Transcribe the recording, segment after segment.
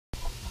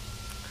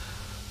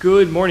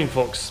Good morning,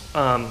 folks.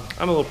 I'm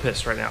a little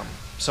pissed right now.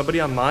 Somebody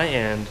on my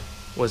end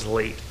was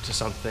late to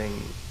something,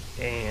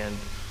 and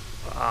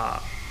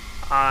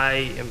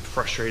I am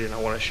frustrated, and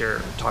I want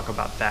to talk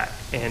about that.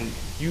 And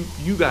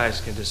you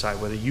guys can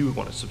decide whether you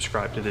want to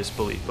subscribe to this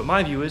belief. But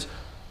my view is,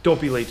 don't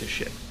be late to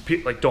shit.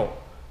 Like, don't.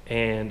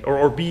 And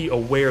or be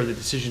aware of the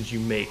decisions you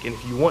make. And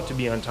if you want to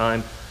be on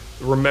time,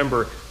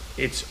 remember,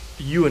 it's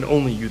you and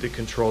only you that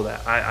control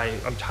that.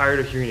 I'm tired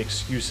of hearing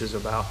excuses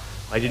about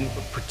I didn't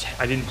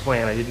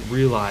plan, I didn't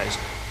realize.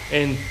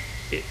 And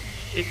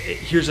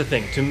here's the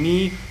thing. To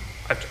me,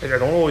 I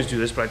don't always do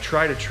this, but I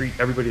try to treat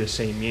everybody the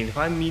same. Meaning, if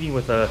I'm meeting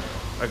with a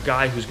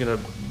guy who's going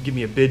to give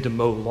me a bid to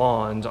mow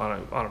lawns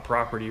on a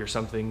property or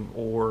something,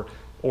 or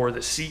the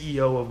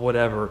CEO of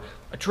whatever,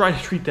 I try to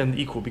treat them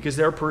equal because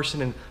they're a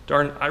person, and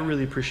darn, I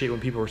really appreciate when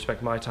people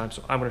respect my time,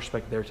 so I'm going to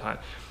respect their time.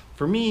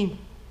 For me,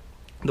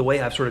 the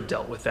way I've sort of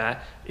dealt with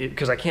that,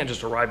 because I can't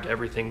just arrive to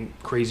everything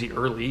crazy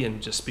early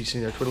and just be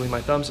sitting there twiddling my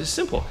thumbs, is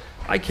simple.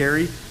 I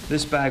carry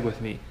this bag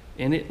with me,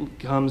 and it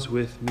comes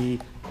with me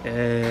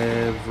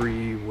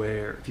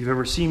everywhere. If you've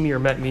ever seen me or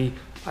met me,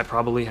 I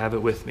probably have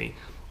it with me.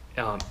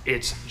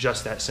 It's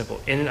just that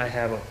simple. In it, I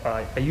have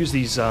I use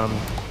these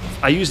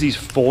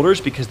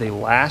folders because they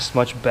last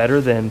much better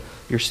than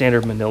your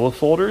standard manila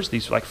folders.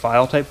 These like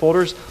file type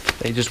folders,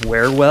 they just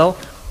wear well.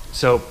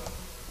 So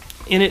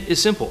in it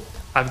is simple.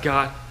 I've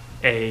got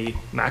a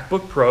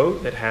MacBook Pro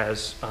that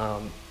has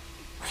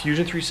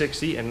Fusion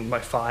 360 and my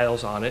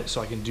files on it,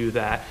 so I can do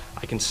that.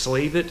 I can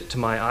slave it to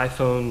my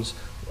iPhone's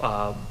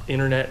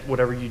internet,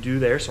 whatever you do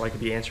there, so I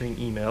could be answering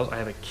emails. I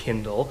have a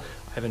Kindle,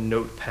 I have a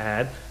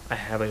notepad, I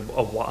have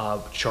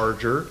a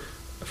charger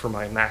for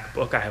my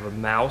MacBook, I have a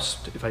mouse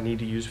if I need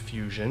to use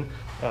Fusion.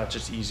 It's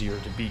just easier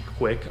to be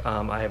quick.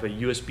 I have a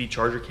USB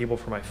charger cable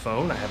for my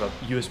phone, I have a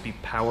USB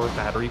power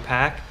battery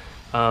pack.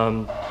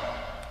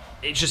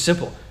 It's just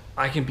simple.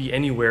 I can be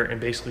anywhere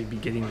and basically be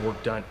getting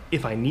work done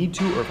if I need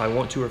to, or if I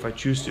want to, or if I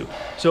choose to.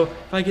 So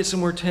if I get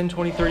somewhere 10,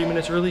 20, 30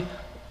 minutes early,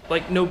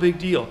 like, no big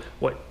deal.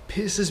 What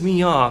pisses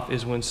me off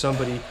is when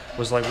somebody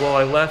was like, well,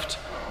 I left,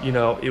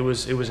 it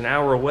was an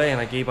hour away and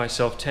I gave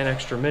myself 10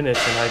 extra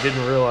minutes and I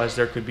didn't realize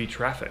there could be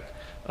traffic.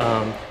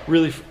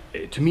 Really,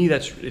 to me,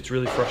 it's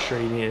really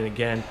frustrating. And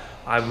again,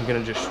 I'm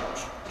going to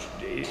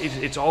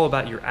it's all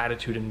about your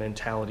attitude and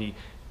mentality.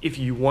 If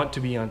you want to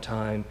be on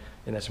time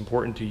and that's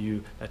important to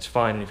you, that's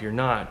fine. And if you're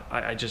not,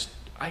 it just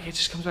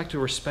comes back to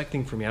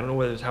respecting for me. I don't know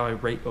whether it's how I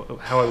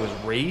was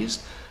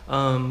raised,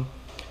 and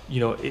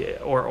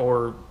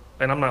I'm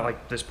not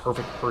like this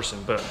perfect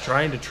person, but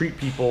trying to treat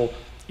people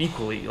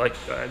equally. Like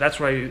that's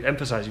what I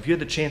emphasize. If you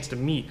had the chance to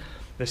meet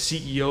the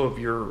CEO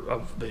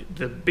of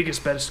the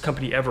biggest, best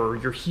company ever, or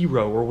your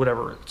hero, or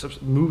whatever,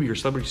 movie or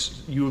celebrity,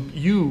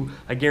 you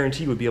I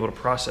guarantee would be able to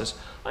process.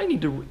 I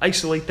need to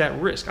isolate that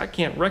risk. I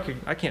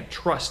can't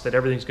trust that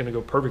everything's going to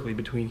go perfectly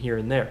between here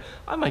and there.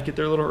 I might get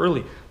there a little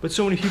early, but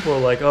so many people are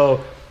like,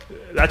 oh,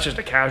 that's just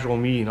a casual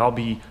meeting, I'll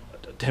be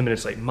 10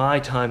 minutes late. My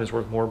time is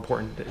worth more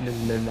important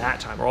than that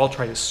time, or I'll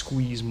try to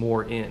squeeze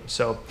more in.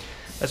 So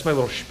that's my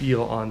little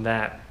spiel on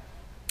that.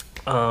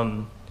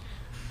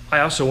 I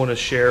also want to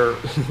share,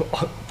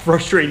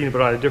 frustrating but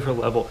on a different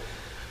level.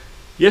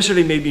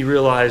 Yesterday made me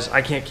realize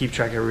I can't keep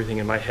track of everything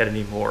in my head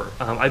anymore.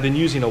 I've been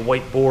using a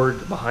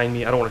whiteboard behind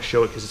me. I don't want to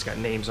show it because it's got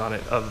names on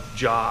it of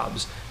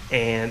jobs,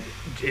 and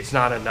it's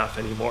not enough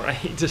anymore. I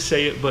hate to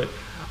say it, but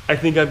I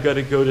think I've got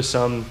to go to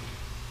some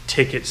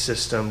ticket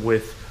system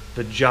with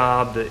the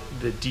job,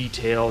 the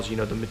details,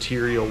 the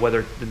material,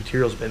 whether the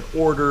material's been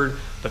ordered,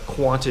 the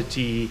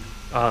quantity,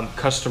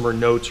 customer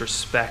notes or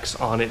specs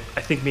on it.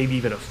 I think maybe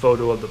even a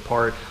photo of the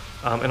part.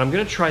 And I'm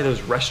going to try those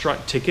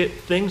restaurant ticket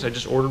things. I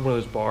just ordered one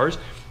of those bars,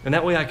 and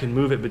that way I can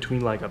move it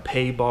between like a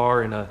pay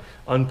bar and a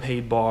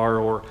unpaid bar,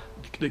 or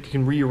it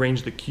can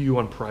rearrange the queue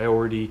on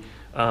priority.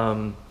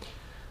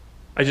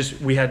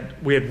 We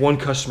had one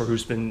customer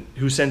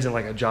who sends in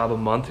like a job a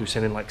month, who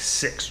sent in like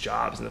 6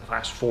 jobs in the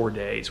last 4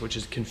 days, which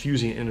is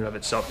confusing in and of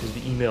itself because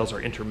the emails are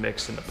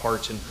intermixed in the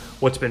parts and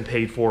what's been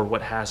paid for,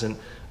 what hasn't.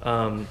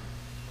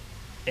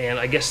 And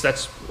I guess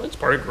that's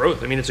part of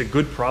growth. I mean, it's a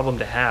good problem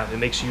to have. It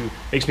makes me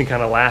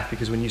kind of laugh,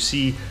 because when you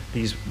see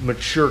these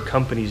mature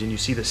companies and you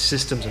see the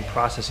systems and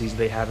processes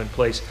they have in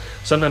place,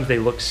 sometimes they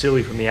look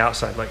silly from the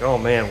outside, like, oh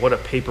man, what a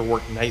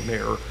paperwork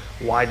nightmare, or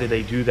why did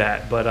they do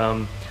that? But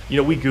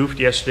we goofed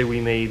yesterday.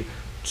 We made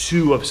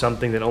 2 of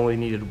something that only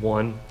needed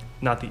 1.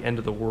 Not the end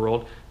of the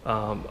world.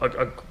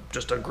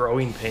 Just a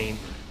growing pain.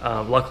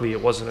 Luckily,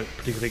 it wasn't a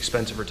particularly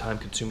expensive or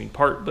time-consuming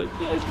part, but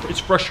it's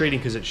frustrating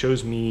because it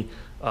shows me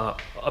a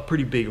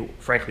pretty big,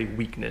 frankly,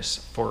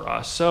 weakness for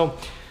us. So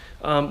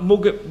we'll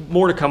get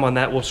more to come on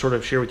that. We'll sort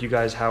of share with you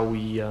guys how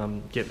we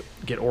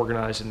get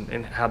organized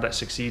and how that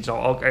succeeds.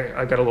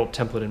 I've got a little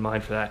template in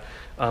mind for that.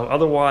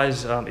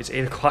 Otherwise, it's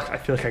 8 o'clock. I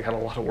feel like I got a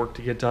lot of work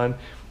to get done,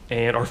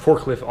 and our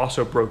forklift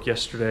also broke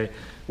yesterday,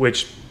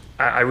 which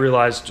I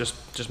realized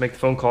just make the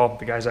phone call.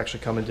 The guy's actually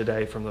coming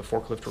today from the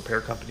forklift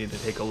repair company to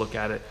take a look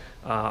at it.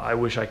 I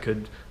wish I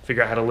could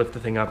figure out how to lift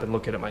the thing up and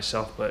look at it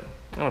myself, but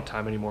I don't have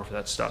time anymore for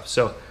that stuff.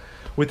 So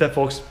with that,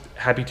 folks,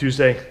 happy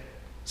Tuesday.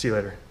 See you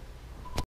later.